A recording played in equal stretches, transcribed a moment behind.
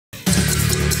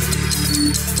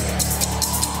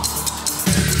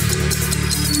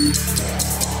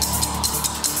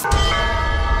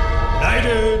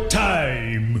Rider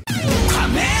time!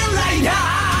 Kamen Rider!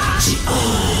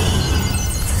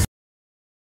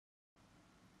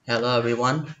 Hello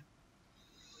everyone.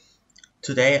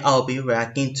 Today I'll be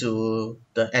reacting to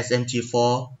the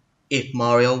SMG4 If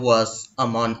Mario Was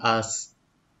Among Us.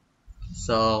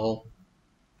 So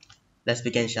let's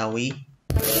begin, shall we?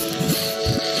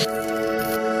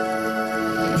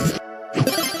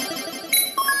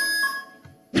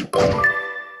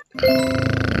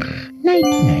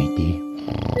 Nighty.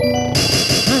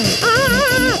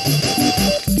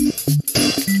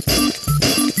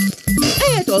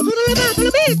 Eto, sono lavato,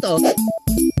 lo vedo!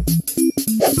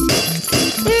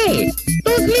 Hey,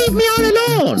 don't leave me all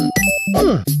alone!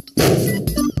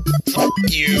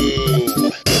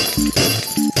 You!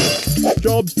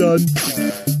 Job's done.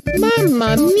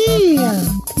 Mamma mia!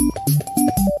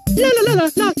 La la la la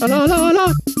la la la la la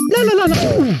la la la.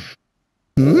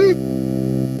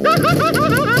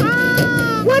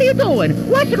 What are you doing?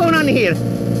 What's going on here?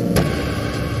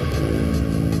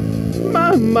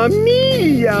 Mamma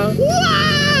mia!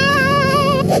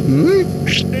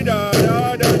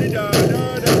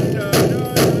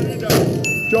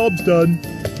 Job's done.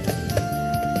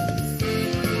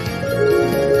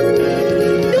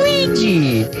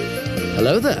 Luigi!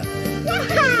 Hello there.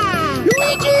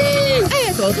 Luigi!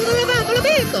 Ecco, sono lavato, lo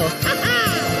vedo!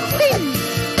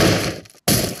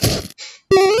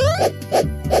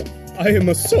 I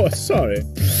am so sorry.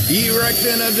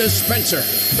 Erecting a dispenser.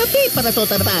 La pipa da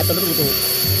sotto lavato, lo vedo.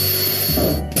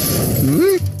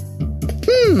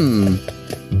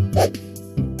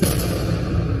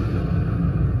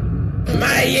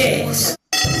 My yes!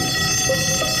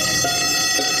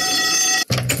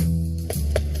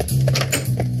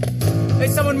 Hey,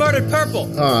 someone murdered Purple!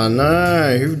 Oh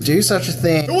no, who'd do such a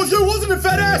thing? It was you, wasn't it,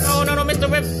 fat ass? No, Mr.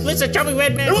 Whip. Listen, chubby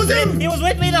red man. It was him! He was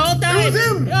with me the whole time. It was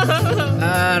him!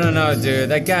 I don't know, dude.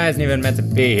 That guy isn't even meant to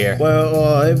be here.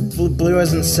 Well, Blue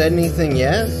hasn't said anything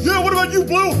yet. Yeah, what about you,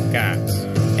 Blue? Guys,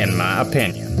 in my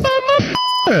opinion.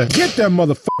 Get that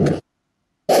motherfucker.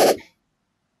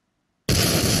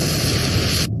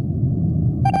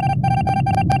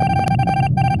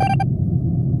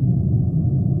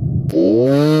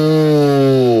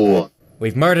 Oh.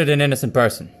 We've murdered an innocent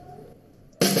person.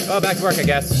 Oh, back to work, I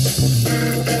guess.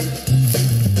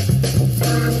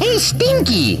 Hey,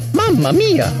 Stinky! Mamma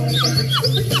mia!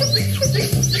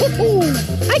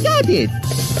 I got it!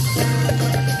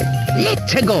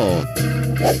 Let's go!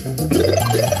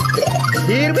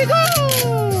 Here we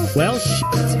go! Well,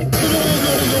 shit.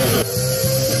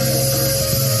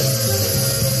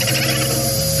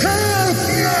 Help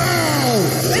now!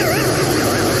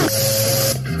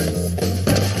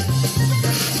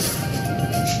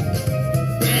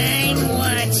 I'm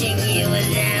watching you,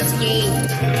 Wazowski.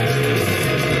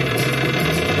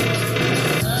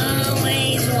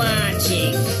 Always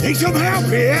watching. Need some help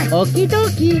here? Okie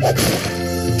dokie!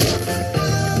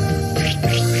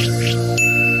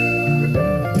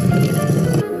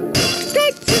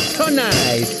 That's so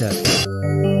nice!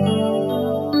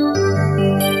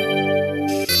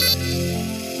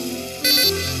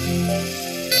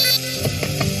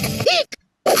 Eek!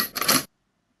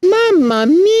 Mamma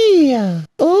mia!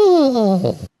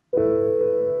 Oh!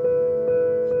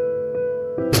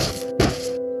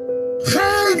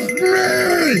 Help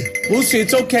me! Lucy,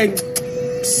 it's okay.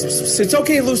 It's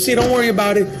okay, Lucy. Don't worry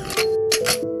about it.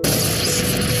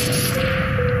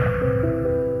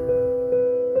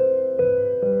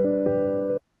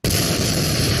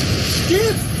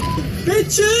 Yeah,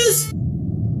 bitches!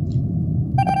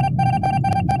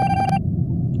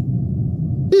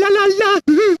 La la la!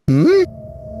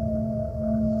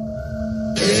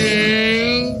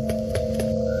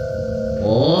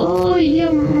 Oh,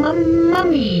 yeah, mamma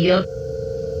mia!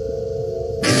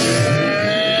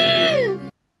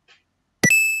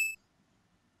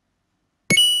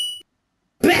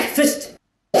 Breakfast!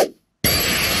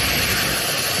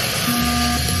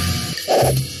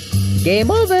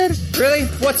 Game over! Really?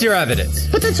 What's your evidence?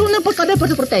 Bro, Bro, I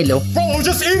was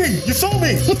just eating! You saw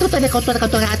me!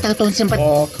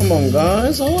 Oh, come on,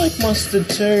 guys. I like mustard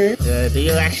too. Do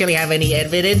you actually have any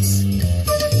evidence?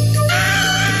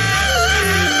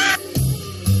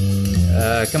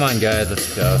 Come on, guys,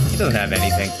 let's go. He doesn't have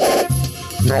anything.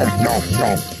 No.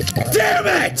 Damn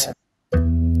it!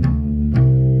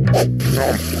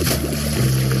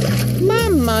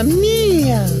 Mamma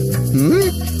mia!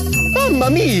 Mamma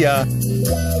mia!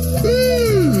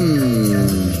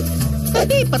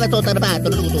 Hindi para to tarbato,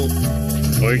 luto.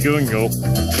 What are you doing, yo?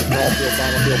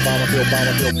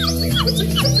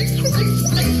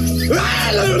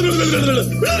 Oh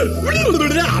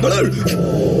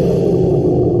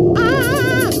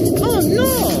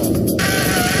no!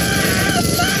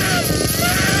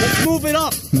 Let's move it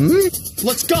up.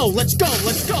 Let's go. Let's go.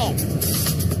 Let's go.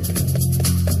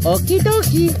 Okie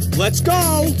dokie. Let's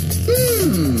go.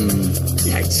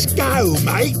 Let's go,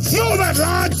 mate. Move it,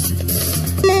 lads.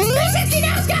 360,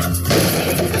 now let's go!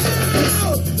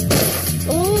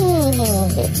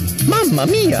 Oh, mamma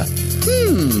mia.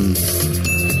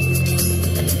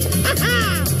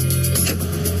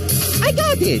 I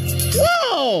got it.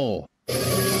 Whoa!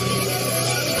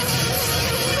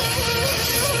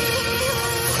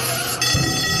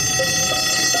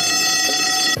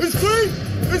 It's Green.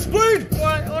 It's Green.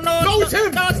 What? Oh no! No, it's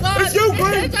him. No, it's not! It's you,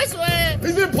 Green. I swear!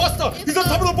 He's the imposter. He's on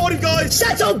top of the body, guys.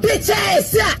 Shut your bitch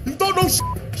ass! You don't know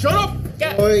Shut up.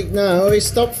 Oi, no,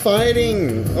 stop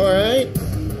fighting. Alright?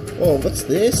 Oh, what's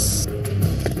this?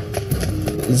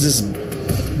 Is this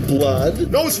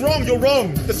blood? No, it's wrong. You're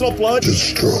wrong. That's not blood.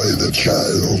 Destroy the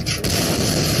child.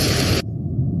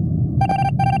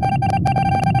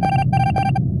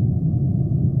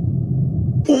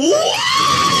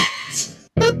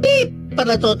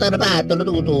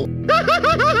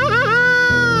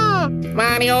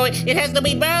 Mario, it has to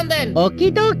be burned then!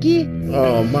 Okie dokie.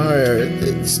 Oh, Mario,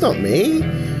 it's not me.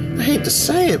 I hate to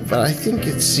say it, but I think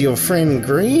it's your friend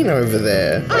Green over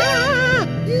there.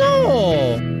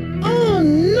 No! Oh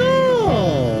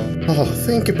no! Oh,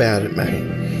 think about it, mate.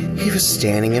 He was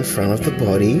standing in front of the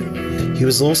body. He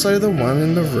was also the one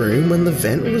in the room when the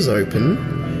vent was open.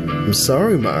 I'm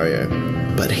sorry, Mario,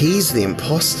 but he's the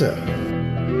imposter.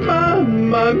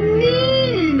 Mamma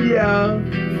mia!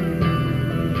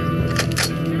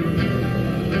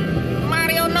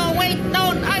 Mario, no, wait,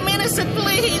 don't! I'm innocent,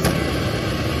 please!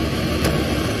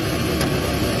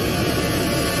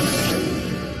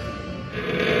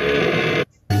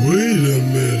 Wait a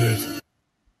minute.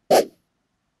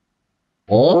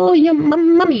 Oh, yeah,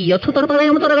 mamma mia, tutto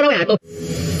gravato.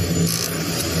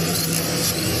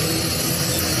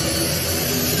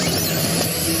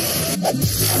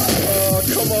 Oh,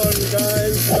 come on,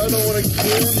 guys. I don't want to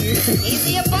kill you. He's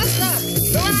the imposter!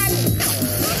 Run!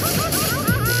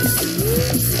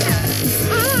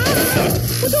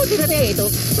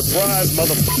 Surprise,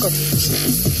 motherfucker.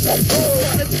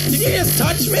 Oh, did you just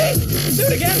touch me? Do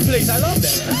it again, please. I love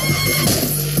that.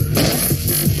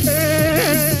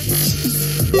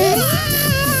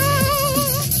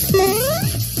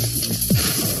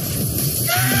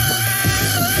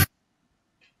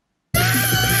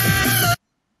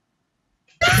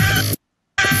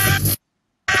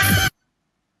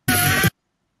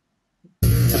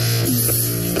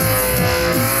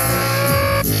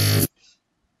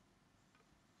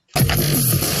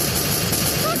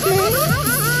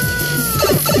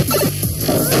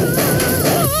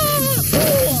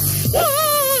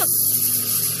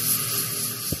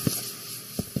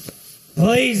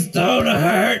 Please don't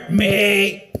hurt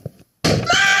me.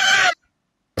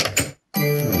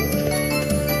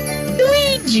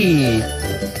 Luigi!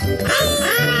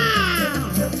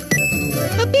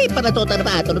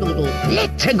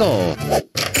 Let's go!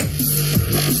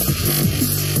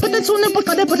 Patazzo un po'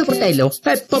 di fratello.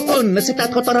 E popon si sta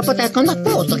troppo con la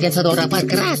foto che si dovrà far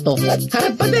grato. Va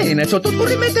bene, sotto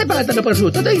pure mette patta da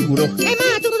prosciutto, da giuro. Ma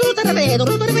tutto da vedo,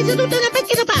 tutto da mezzo, tutto una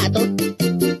pecchia da pato.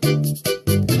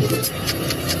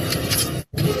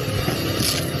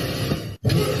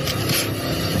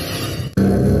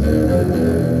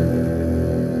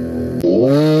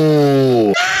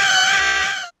 Oh.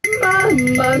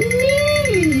 Mamma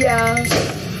mia!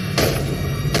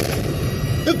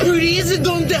 The pretty isn't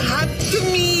going to happen to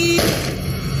me.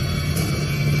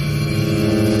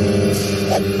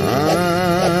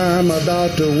 I'm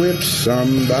about to whip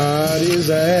somebody's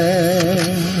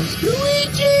ass.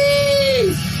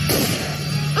 Luigi!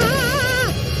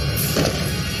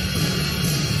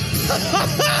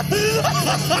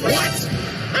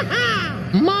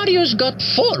 Mario's got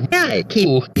 4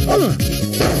 IQ.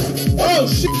 Oh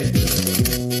shit!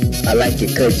 I like it,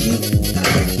 Cudgy.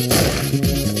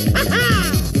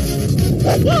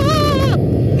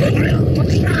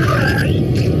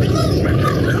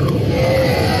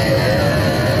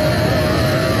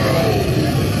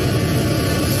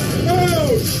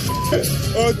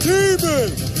 A demon!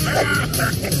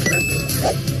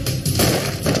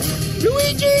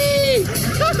 Luigi!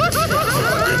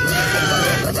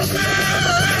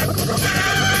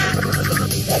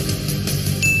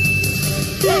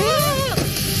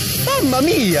 Mamma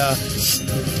mia!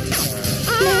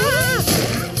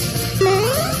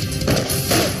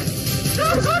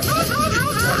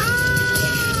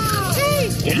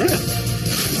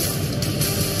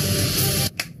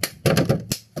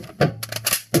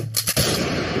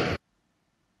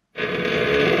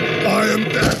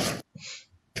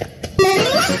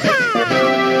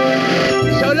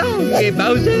 Hey,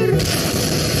 Bowser!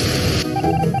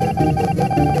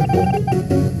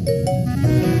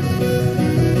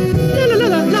 La la la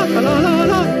la la la la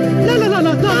la la la la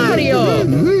la Mario!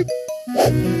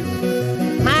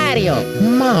 Mario!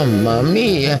 Mamma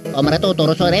mia! Ho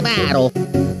maratoto so reparo!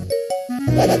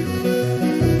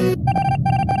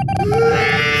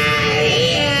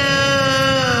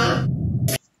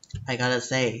 I gotta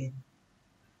say,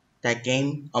 that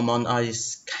game Among Us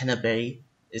is kind of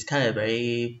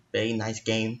very nice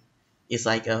game. It's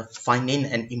like finding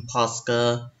an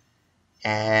imposter,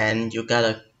 and you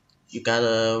gotta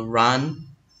run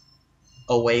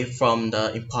away from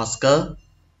the imposter,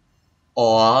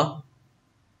 or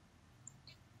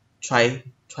try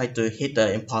to hit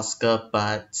the imposter,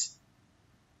 but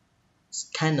it's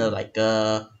kind of like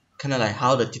how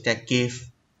the detective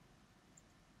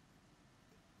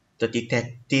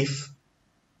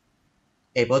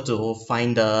able to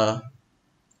find the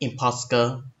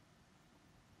imposter.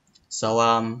 So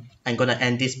I'm gonna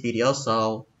end this video.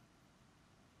 So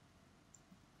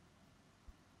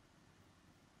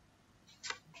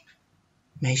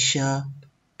make sure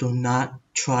do not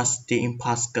trust the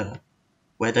imposter,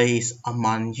 whether he's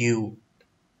among you